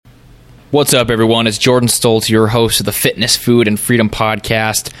What's up, everyone? It's Jordan Stoltz, your host of the Fitness, Food, and Freedom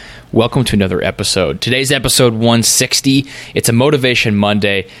Podcast. Welcome to another episode. Today's episode 160. It's a Motivation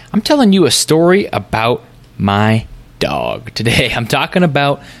Monday. I'm telling you a story about my dog. Today, I'm talking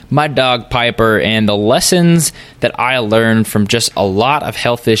about my dog, Piper, and the lessons that I learned from just a lot of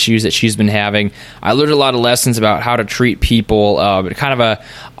health issues that she's been having. I learned a lot of lessons about how to treat people, kind of a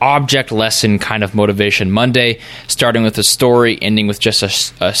object lesson kind of Motivation Monday, starting with a story, ending with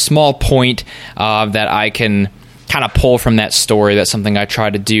just a small point that I can kind of pull from that story. That's something I try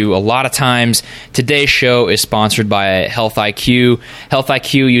to do a lot of times. Today's show is sponsored by Health IQ. Health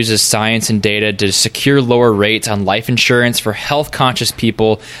IQ uses science and data to secure lower rates on life insurance for health-conscious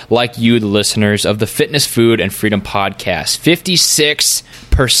people like you, the listeners of the Fitness, Food, and Freedom Podcast.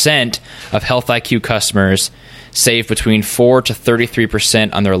 56% of Health IQ customers save between 4 to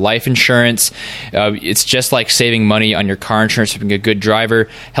 33% on their life insurance. It's just like saving money on your car insurance for being a good driver.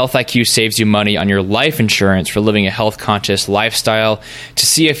 Health IQ saves you money on your life insurance for living a health-conscious lifestyle. To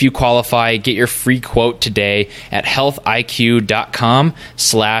see if you qualify, get your free quote today at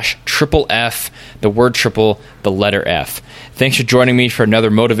healthiq.com/triple F, the word triple, the letter F. Thanks for joining me for another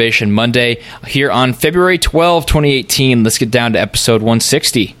Motivation Monday here on February 12, 2018. Let's get down to episode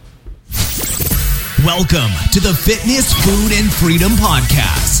 160. Welcome to the Fitness, Food, and Freedom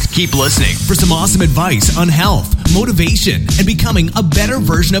Podcast. Keep listening for some awesome advice on health, motivation, and becoming a better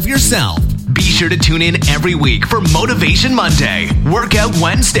version of yourself. Be sure to tune in every week for Motivation Monday, Workout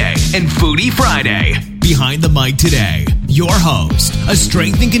Wednesday, and Foodie Friday. Behind the mic today, your host, a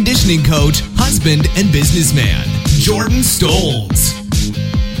strength and conditioning coach, husband, and businessman, Jordan Stoltz.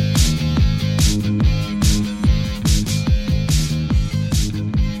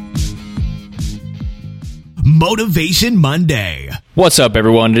 Motivation Monday. What's up,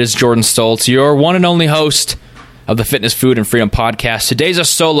 everyone? It is Jordan Stoltz, your one and only host of the Fitness, Food, and Freedom Podcast. Today's a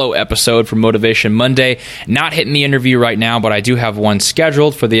solo episode for Motivation Monday. Not hitting the interview right now, but I do have one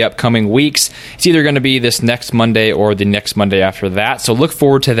scheduled for the upcoming weeks. It's either going to be this next Monday or the next Monday after that, so look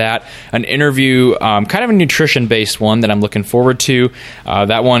forward to that. An interview, kind of a nutrition-based one that I'm looking forward to.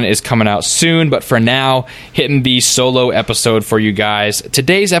 That one is coming out soon, but for now, hitting the solo episode for you guys.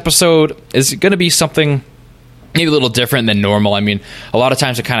 Today's episode is going to be something maybe a little different than normal. I mean, a lot of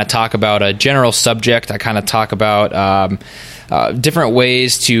times I kind of talk about a general subject. I kind of talk about different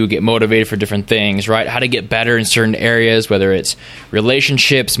ways to get motivated for different things, right? How to get better in certain areas, whether it's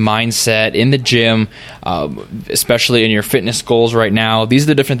relationships, mindset, in the gym, especially in your fitness goals right now. These are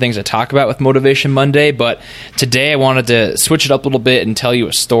the different things I talk about with Motivation Monday, but today I wanted to switch it up a little bit and tell you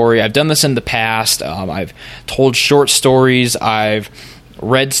a story. I've done this in the past. I've told short stories. I've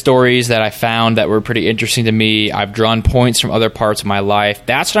read stories that I found that were pretty interesting to me. I've drawn points from other parts of my life.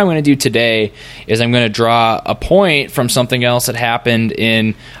 That's what I'm going to do today, is I'm going to draw a point from something else that happened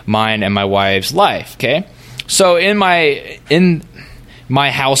in mine and my wife's life, okay? So in my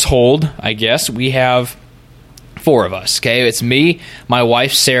household, I guess, we have 4 of us, okay? It's me, my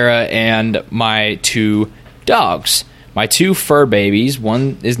wife, Sarah, and my 2 dogs. My 2 fur babies.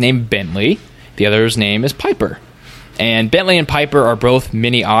 One is named Bentley. The other's name is Piper. And Bentley and Piper are both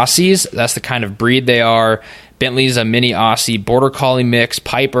mini Aussies. That's the kind of breed they are. Bentley's a mini Aussie Border Collie mix.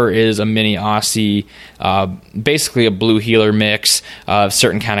 Piper is a mini Aussie, basically a Blue Heeler mix, a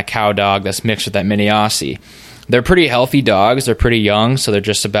certain kind of cow dog that's mixed with that mini Aussie. They're pretty healthy dogs. They're pretty young, so they're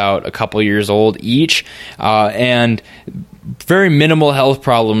just about a couple years old each. And very minimal health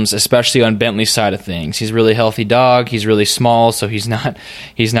problems, especially on Bentley's side of things. He's a really healthy dog. He's really small, so he's not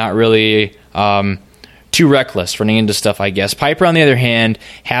really too reckless running into stuff, I guess. Piper, on the other hand,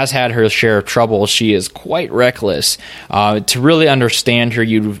 has had her share of trouble. She is quite reckless. To really understand her,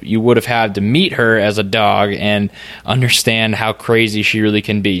 you would have had to meet her as a dog and understand how crazy she really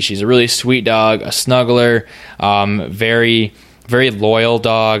can be. She's a really sweet dog, a snuggler, very, very loyal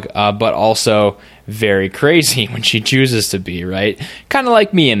dog, but also very crazy when she chooses to be, right? Kind of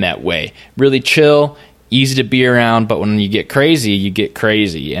like me in that way. Really chill, easy to be around, but when you get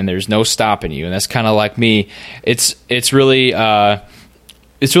crazy, and there's no stopping you. And that's kind of like me. It's really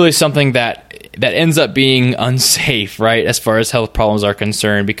something that ends up being unsafe, right, as far as health problems are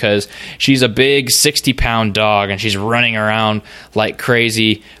concerned, because she's a big 60-pound dog and she's running around like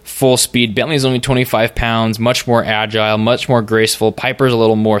crazy, full speed. Bentley's only 25 pounds, much more agile, much more graceful. Piper's a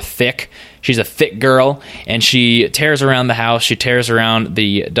little more thick. She's a thick girl, and she tears around the house. She tears around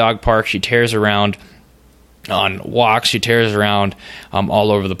the dog park. She tears around on walks. She tears around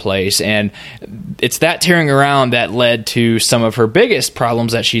all over the place. And it's that tearing around that led to some of her biggest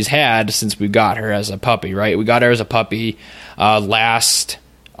problems that she's had since we got her as a puppy, right? We got her as a puppy last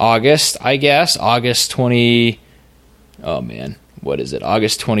August, I guess. August 20... Oh, man.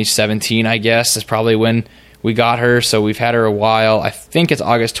 August 2017, I guess, is probably when we got her. So we've had her a while. I think it's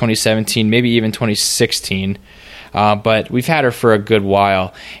August 2017, maybe even 2016. But we've had her for a good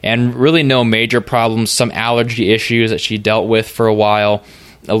while, and really no major problems. Some allergy issues that she dealt with for a while.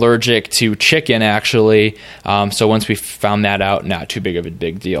 Allergic to chicken, actually. So once we found that out, not too big of a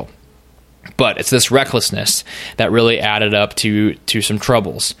big deal. But it's this recklessness that really added up to some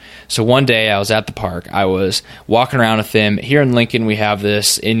troubles. So one day I was at the park. I was walking around with him. Here in Lincoln, we have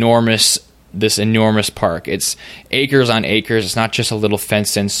this enormous park. It's acres on acres. It's not just a little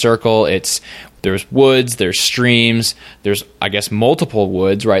fenced-in circle. There's woods, there's streams, there's, I guess, multiple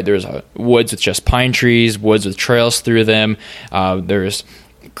woods, right? There's woods with just pine trees, woods with trails through them. There's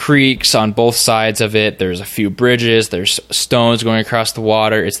creeks on both sides of it. There's a few bridges. There's stones going across the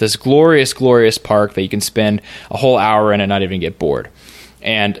water. It's this glorious, glorious park that you can spend a whole hour in and not even get bored.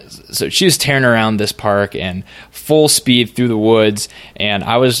 And so she was tearing around this park and full speed through the woods, and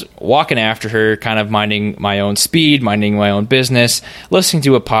I was walking after her, kind of minding my own speed, minding my own business, listening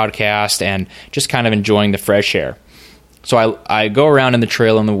to a podcast, and just kind of enjoying the fresh air. So I go around in the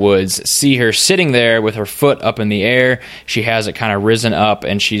trail in the woods, see her sitting there with her foot up in the air. She has it kind of risen up,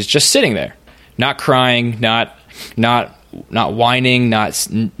 and she's just sitting there, not crying, not whining, not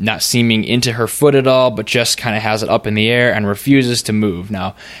seeming into her foot at all, but just kind of has it up in the air and refuses to move.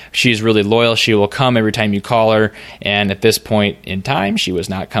 Now, she's really loyal. She will come every time you call her, and at this point in time, she was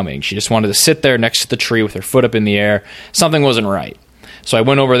not coming. She just wanted to sit there next to the tree with her foot up in the air. Something wasn't right. So I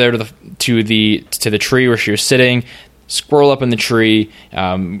went over there to the tree where she was sitting, squirrel up in the tree,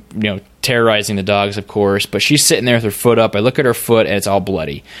 terrorizing the dogs, of course, but she's sitting there with her foot up. I look at her foot, and it's all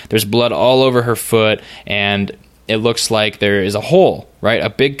bloody. There's blood all over her foot, and it looks like there is a hole, right? A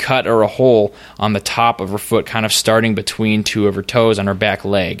big cut or a hole on the top of her foot, kind of starting between two of her toes on her back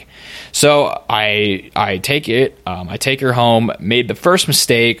leg. So I take her home, made the first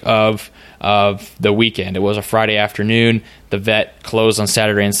mistake of the weekend. It was a Friday afternoon. The vet closed on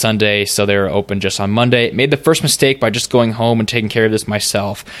Saturday and Sunday, so they were open just on Monday. Made the first mistake by just going home and taking care of this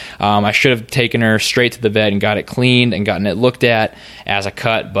myself. I should have taken her straight to the vet and got it cleaned and gotten it looked at as a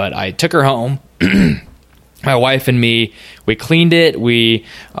cut, but I took her home. My wife and me, we cleaned it. We,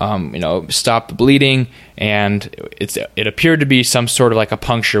 stopped the bleeding, and it appeared to be some sort of like a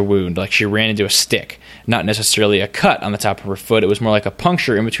puncture wound, like she ran into a stick, not necessarily a cut on the top of her foot. It was more like a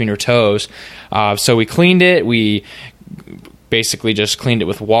puncture in between her toes. So we cleaned it. We basically just cleaned it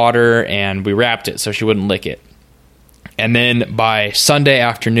with water, and we wrapped it so she wouldn't lick it. And then by Sunday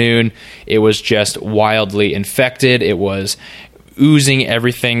afternoon, it was just wildly infected. It was oozing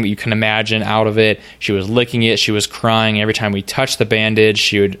everything that you can imagine out of it. She was licking it. She was crying. Every time we touched the bandage,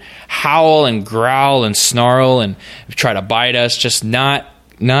 she would howl and growl and snarl and try to bite us. Just not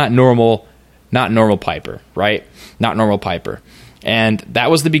normal Piper, right? Not normal Piper. And that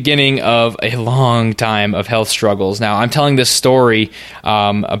was the beginning of a long time of health struggles. Now, I'm telling this story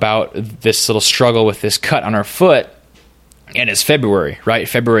about this little struggle with this cut on her foot, and it's February, right?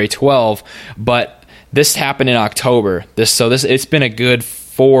 February 12, but this happened in October. It's been a good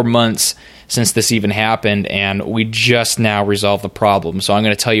 4 months since this even happened, and we just now resolved the problem. So I'm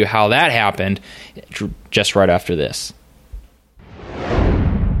going to tell you how that happened just right after this.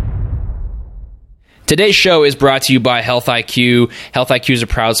 Today's show is brought to you by Health IQ. Health IQ is a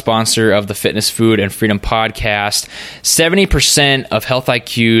proud sponsor of the Fitness, Food, and Freedom podcast. 70% of Health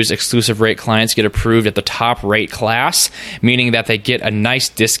IQ's exclusive rate clients get approved at the top rate class, meaning that they get a nice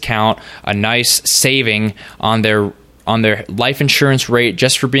discount, a nice saving on their life insurance rate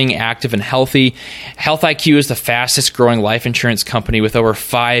just for being active and healthy. Health IQ is the fastest growing life insurance company with over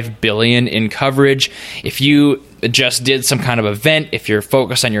 $5 billion in coverage. If you just did some kind of event, if you're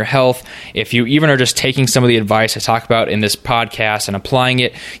focused on your health, if you even are just taking some of the advice I talk about in this podcast and applying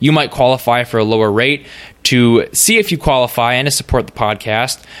it, you might qualify for a lower rate. To see if you qualify and to support the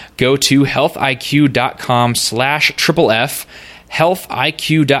podcast, go to healthiq.com/FFF,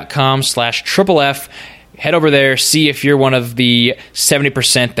 healthiq.com/FFF. Head over there, see if you're one of the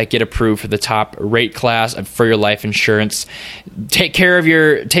 70% that get approved for the top rate class for your life insurance. Take care of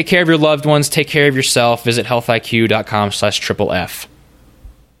your loved ones. Take care of yourself. Visit healthiq.com/FFF.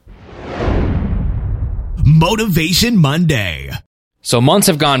 Motivation Monday. So months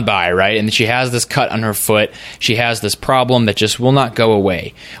have gone by, right? And she has this cut on her foot. She has this problem that just will not go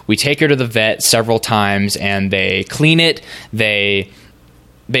away. We take her to the vet several times, and they clean it. They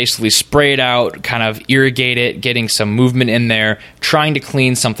basically spray it out, kind of irrigate it, getting some movement in there, trying to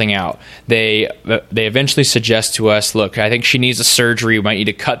clean something out. They eventually suggest to us, look, I think she needs a surgery. We might need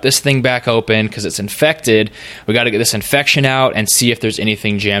to cut this thing back open because it's infected. We got to get this infection out and see if there's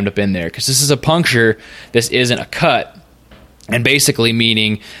anything jammed up in there, because this is a puncture. This isn't a cut. and basically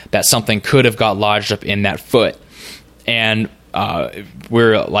meaning that something could have got lodged up in that foot. And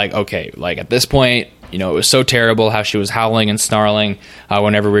we're like, okay, like at this point, you know, it was so terrible how she was howling and snarling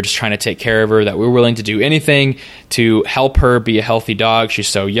whenever we were just trying to take care of her, that we were willing to do anything to help her be a healthy dog. She's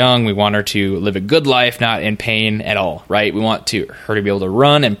so young. We want her to live a good life, not in pain at all, right? We want her to be able to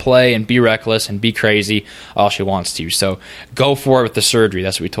run and play and be reckless and be crazy all she wants to. So go for it with the surgery.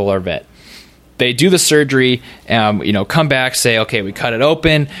 That's what we told our vet. They do the surgery, come back, say, okay, we cut it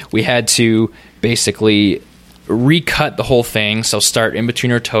open. We had to basically recut the whole thing. So start in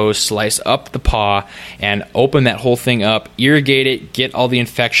between her toes, slice up the paw, and open that whole thing up, irrigate it, get all the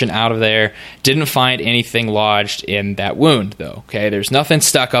infection out of there. Didn't find anything lodged in that wound, though. Okay, there's nothing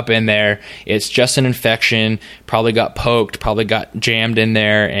stuck up in there. It's just an infection. Probably got poked, probably got jammed in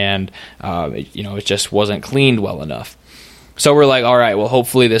there, and it just wasn't cleaned well enough. So we're like, all right, well,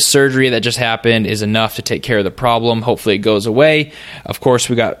 hopefully this surgery that just happened is enough to take care of the problem. Hopefully it goes away. Of course,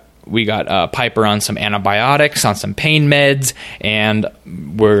 we got Piper on some antibiotics, on some pain meds, and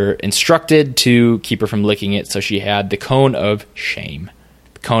we're instructed to keep her from licking it. So she had the cone of shame.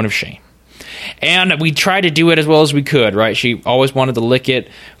 The cone of shame. And we tried to do it as well as we could, right? She always wanted to lick it.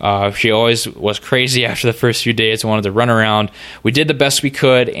 She always was crazy after the first few days and wanted to run around. We did the best we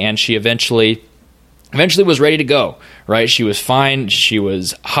could, and she eventually was ready to go, right? She was fine. She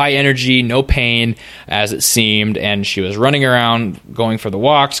was high energy, no pain, as it seemed, and she was running around, going for the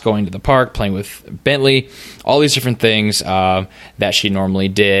walks, going to the park, playing with Bentley, all these different things that she normally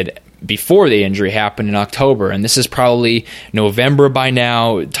did before the injury happened in October. And this is probably November by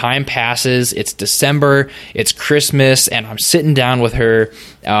now. Time passes. It's December. It's Christmas. And I'm sitting down with her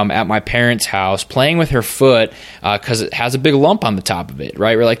at my parents' house, playing with her foot because it has a big lump on the top of it,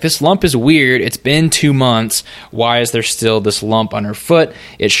 right? We're like, this lump is weird. It's been 2 months. Why is there still this lump on her foot?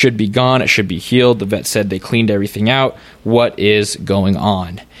 It should be gone. It should be healed. The vet said they cleaned everything out. What is going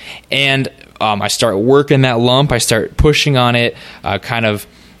on? And I start working that lump. I start pushing on it, kind of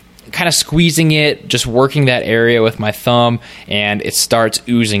squeezing it, just working that area with my thumb, and it starts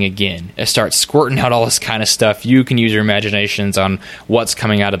oozing again. It starts squirting out all this kind of stuff. You can use your imaginations on what's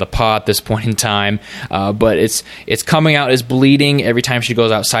coming out of the paw at this point in time, but it's coming out as bleeding. Every time she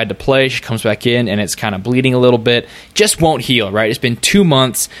goes outside to play, she comes back in, and it's kind of bleeding a little bit. Just won't heal, right? It's been 2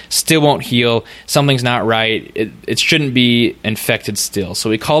 months, still won't heal. Something's not right. It shouldn't be infected still. So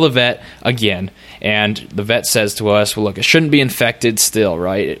we call the vet again, and the vet says to us, well, look, it shouldn't be infected still,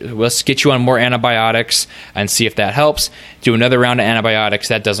 right? Let's get you on more antibiotics and see if that helps. Do another round of antibiotics.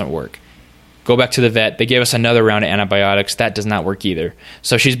 That doesn't work. Go back to the vet. They gave us another round of antibiotics. That does not work either.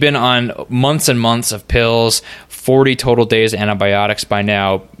 So she's been on months and months of pills, 40 total days of antibiotics by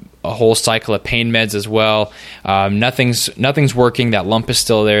now, a whole cycle of pain meds as well. Nothing's working. That lump is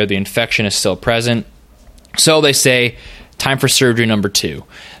still there. The infection is still present. So they say, time for surgery number 2.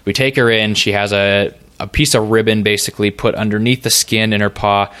 We take her in. She has a piece of ribbon basically put underneath the skin in her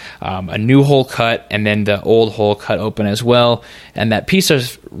paw, a new hole cut, and then the old hole cut open as well. And that piece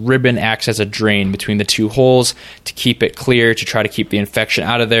of ribbon acts as a drain between the 2 holes to keep it clear, to try to keep the infection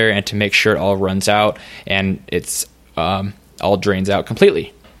out of there, and to make sure it all runs out and it's all drains out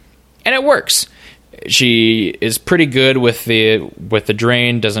completely. And it works. She is pretty good with the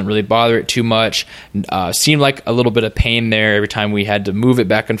drain, doesn't really bother it too much. Seemed like a little bit of pain there every time we had to move it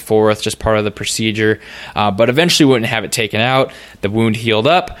back and forth, just part of the procedure. But eventually we wouldn't have it taken out. The wound healed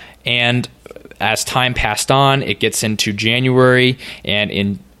up, and as time passed on, it gets into January, and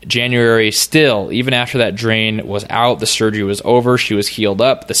in January still, even after that drain was out, the surgery was over, she was healed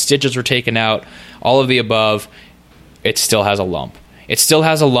up, the stitches were taken out, all of the above, it still has a lump. It still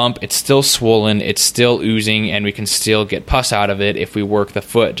has a lump, it's still swollen, it's still oozing, and we can still get pus out of it if we work the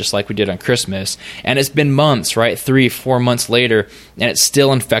foot, just like we did on Christmas. And it's been months, right? 3-4 months later, and it's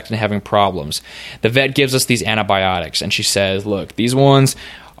still infected and having problems. The vet gives us these antibiotics, and she says, look, these ones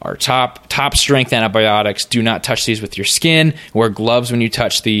are top strength antibiotics. Do not touch these with your skin. Wear gloves when you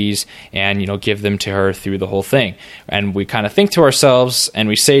touch these, and give them to her through the whole thing. And we kind of think to ourselves, and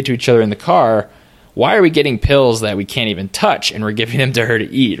we say to each other in the car, why are we getting pills that we can't even touch and we're giving them to her to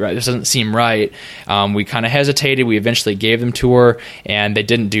eat, right? This doesn't seem right. We kind of hesitated. We eventually gave them to her, and they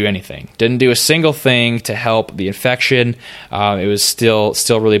didn't do anything. Didn't do a single thing to help the infection. It was still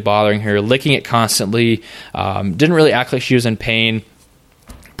really bothering her, licking it constantly. Didn't really act like she was in pain.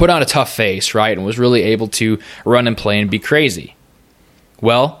 Put on a tough face, right? And was really able to run and play and be crazy.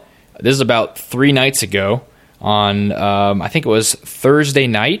 Well, this is about 3 nights ago on, I think it was Thursday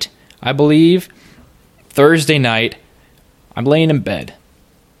night, I believe. Thursday night, I'm laying in bed,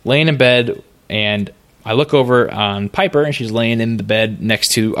 and I look over on Piper, and she's laying in the bed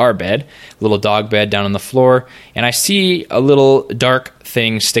next to our bed, little dog bed down on the floor, and I see a little dark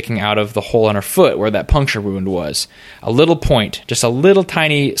thing sticking out of the hole in her foot where that puncture wound was. A little point, just a little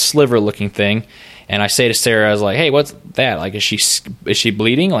tiny sliver-looking thing. And I say to Sarah, I was like, hey, what's that? Like, is she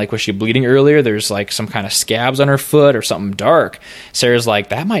bleeding? Like, was she bleeding earlier? There's like some kind of scabs on her foot or something dark. Sarah's like,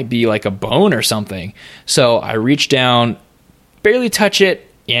 that might be like a bone or something. So I reach down, barely touch it,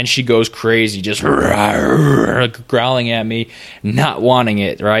 and she goes crazy, just growling at me, not wanting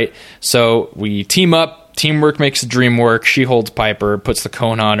it, right? So we team up. Teamwork makes the dream work. She holds Piper, puts the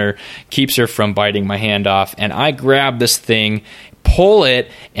cone on her, keeps her from biting my hand off, and I grab this thing, pull it,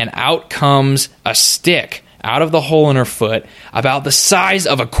 and out comes a stick out of the hole in her foot about the size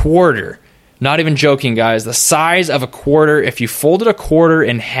of a quarter. Not even joking, guys. The size of a quarter. If you folded a quarter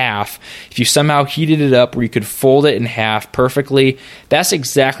in half, if you somehow heated it up where you could fold it in half perfectly, that's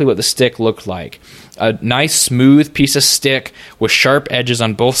exactly what the stick looked like. A nice smooth piece of stick with sharp edges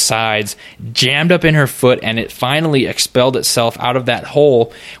on both sides jammed up in her foot, and it finally expelled itself out of that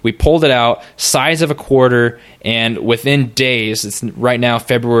hole. We pulled it out, size of a quarter, and within days, it's right now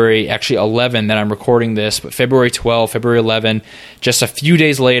February 11 that I'm recording this, but February 12, February 11, just a few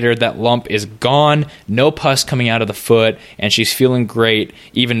days later, that lump is gone, no pus coming out of the foot, and she's feeling great,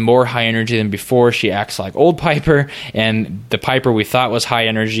 even more high energy than before. She acts like old Piper, and the Piper we thought was high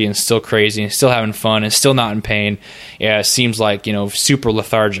energy and still crazy and still having fun and still not in pain, seems like, super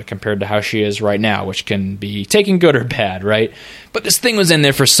lethargic compared to how she is right now, which can be taken good or bad, right? But this thing was in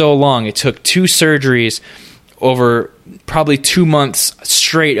there for so long. It took 2 surgeries over probably 2 months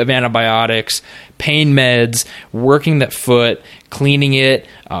straight of antibiotics, pain meds, working that foot, cleaning it,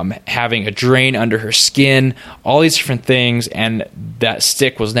 having a drain under her skin, all these different things, and that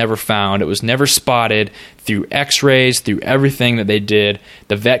stick was never found. It was never spotted through x-rays, through everything that they did.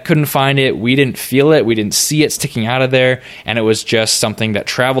 The vet couldn't find it. We didn't feel it. We didn't see it sticking out of there, and it was just something that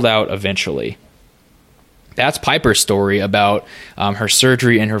traveled out eventually. That's Piper's story about her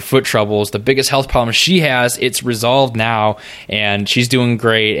surgery and her foot troubles. The biggest health problem she has, it's resolved now, and she's doing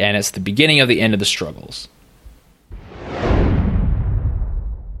great, and it's the beginning of the end of the struggles.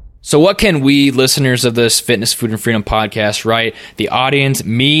 So what can we, listeners of this Fitness, Food, and Freedom podcast, right? The audience,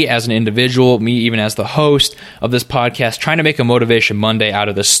 me as an individual, me even as the host of this podcast, trying to make a Motivation Monday out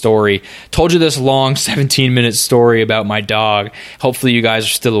of this story. Told you this long 17-minute story about my dog. Hopefully you guys are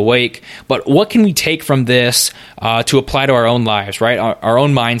still awake. But what can we take from this to apply to our own lives, right? Our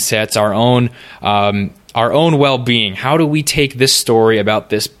own mindsets, our own well-being. How do we take this story about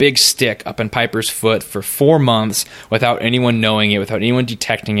this big stick up in Piper's foot for 4 months without anyone knowing it, without anyone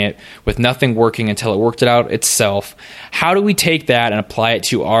detecting it, with nothing working until it worked it out itself? How do we take that and apply it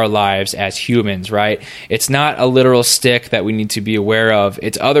to our lives as humans, right? It's not a literal stick that we need to be aware of.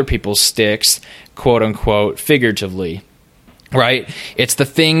 It's other people's sticks, quote unquote, figuratively. Right? It's the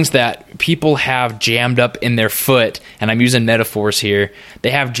things that people have jammed up in their foot, and I'm using metaphors here. They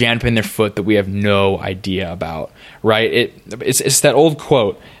have jammed up in their foot that we have no idea about, right? It's that old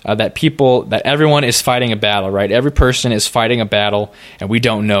quote that everyone is fighting a battle, right? Every person is fighting a battle, and we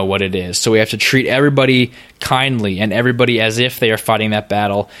don't know what it is. So we have to treat everybody kindly and everybody as if they are fighting that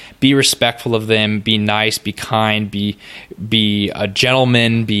battle. Be respectful of them. Be nice. Be kind. Be a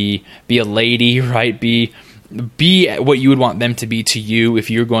gentleman. Be a lady, right? Be what you would want them to be to you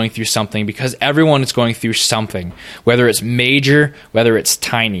if you're going through something, because everyone is going through something, whether it's major, whether it's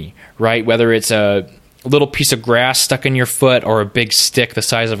tiny, right? Whether it's a little piece of grass stuck in your foot or a big stick the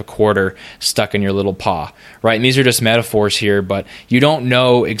size of a quarter stuck in your little paw, right? And these are just metaphors here, but you don't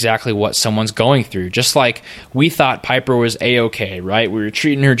know exactly what someone's going through. Just like we thought Piper was A-okay, right? We were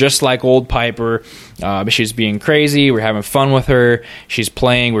treating her just like old Piper. She's being crazy. We're having fun with her. She's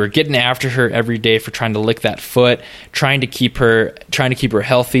playing. We're getting after her every day for trying to lick that foot, trying to keep her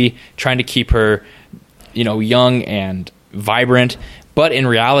healthy, trying to keep her, young and vibrant. But in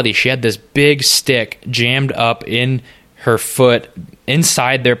reality, she had this big stick jammed up in her foot,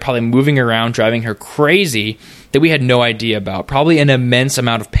 inside there, probably moving around, driving her crazy, that we had no idea about. Probably an immense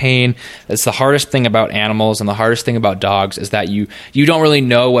amount of pain. That's the hardest thing about animals, and the hardest thing about dogs is that you don't really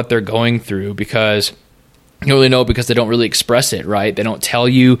know what they're going through, because you don't really know because they don't really express it, right? They don't tell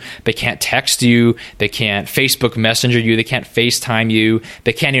you. They can't text you. They can't Facebook Messenger you. They can't FaceTime you.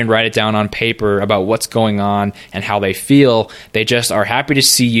 They can't even write it down on paper about what's going on and how they feel. They just are happy to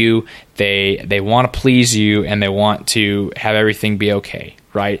see you. They want to please you, and they want to have everything be okay,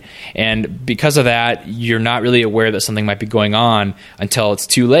 right? And because of that, you're not really aware that something might be going on until it's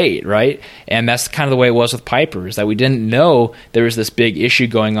too late, right? And that's kind of the way it was with Piper, is that we didn't know there was this big issue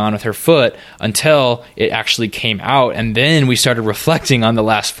going on with her foot until it actually came out. And then we started reflecting on the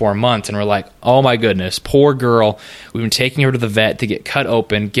last 4 months, and we're like, oh my goodness, poor girl. We've been taking her to the vet to get cut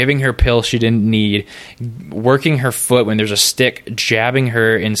open, giving her pills she didn't need, working her foot when there's a stick, jabbing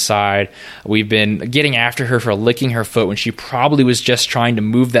her inside. We've been getting after her for licking her foot when she probably was just trying to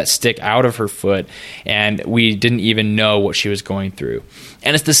move that stick out of her foot, and we didn't even know what she was going through.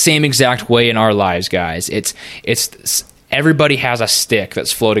 And it's the same exact way in our lives, guys. It's everybody has a stick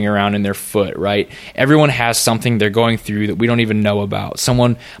that's floating around in their foot, right? Everyone has something they're going through that we don't even know about.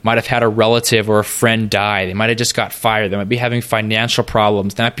 Someone might have had a relative or a friend die. They might have just got fired. They might be having financial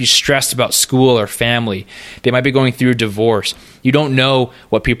problems. They might be stressed about school or family. They might be going through a divorce. You don't know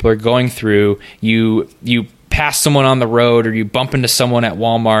what people are going through. You pass someone on the road, or you bump into someone at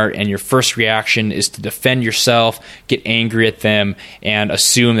Walmart, and your first reaction is to defend yourself, get angry at them, and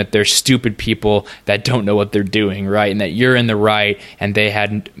assume that they're stupid people that don't know what they're doing, right? And that you're in the right and they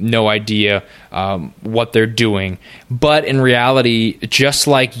had no idea what they're doing. But in reality, just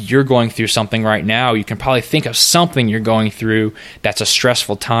like you're going through something right now, you can probably think of something you're going through that's a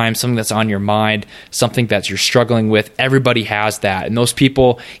stressful time, something that's on your mind, something that you're struggling with. Everybody has that. And those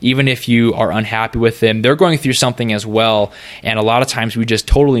people, even if you are unhappy with them, they're going through something as well. And a lot of times we just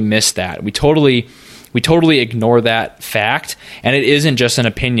totally miss that. We totally ignore that fact, and it isn't just an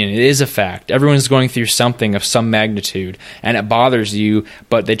opinion. It is a fact. Everyone's going through something of some magnitude, and it bothers you,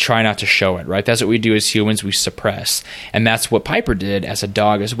 but they try not to show it, right? That's what we do as humans. We suppress, and that's what Piper did as a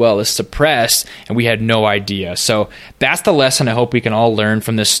dog as well, is suppress, and we had no idea. So that's the lesson I hope we can all learn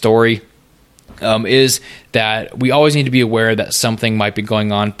from this story. Is that we always need to be aware that something might be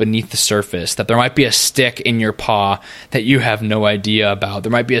going on beneath the surface, that there might be a stick in your paw that you have no idea about.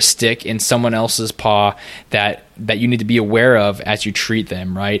 There might be a stick in someone else's paw that you need to be aware of as you treat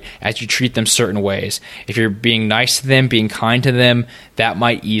them, right? As you treat them certain ways. If you're being nice to them, being kind to them, that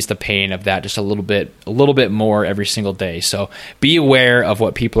might ease the pain of that just a little bit more every single day. So be aware of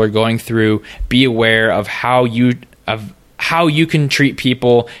what people are going through. Be aware of how you can treat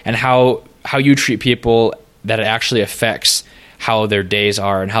people, and how you treat people, that it actually affects how their days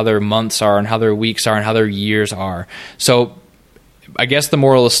are, and how their months are, and how their weeks are, and how their years are. So I guess the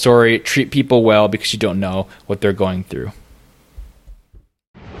moral of the story, treat people well because you don't know what they're going through.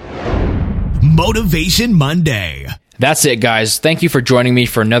 Motivation Monday. That's it, guys. Thank you for joining me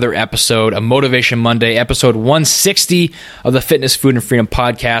for another episode of Motivation Monday, episode 160 of the Fitness, Food, and Freedom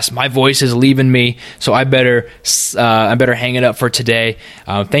podcast. My voice is leaving me, so I better hang it up for today.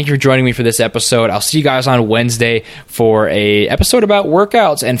 Thank you for joining me for this episode. I'll see you guys on Wednesday for a episode about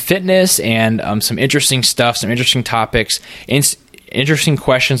workouts and fitness, and some interesting stuff, some interesting topics, interesting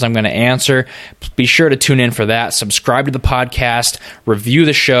questions I'm going to answer. Be sure to tune in for that. Subscribe to the podcast, review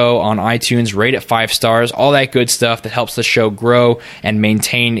the show on iTunes, rate it 5 stars, all that good stuff that helps the show grow and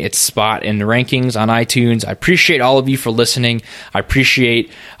maintain its spot in the rankings on iTunes. I appreciate all of you for listening. I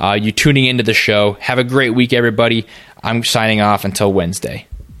appreciate you tuning into the show. Have a great week, everybody. I'm signing off until Wednesday.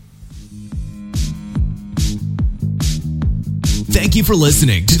 Thank you for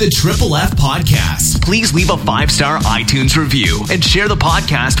listening to the Triple F Podcast. Please leave a 5-star iTunes review and share the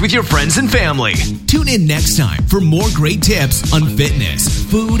podcast with your friends and family. Tune in next time for more great tips on fitness,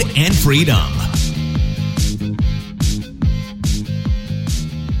 food, and freedom.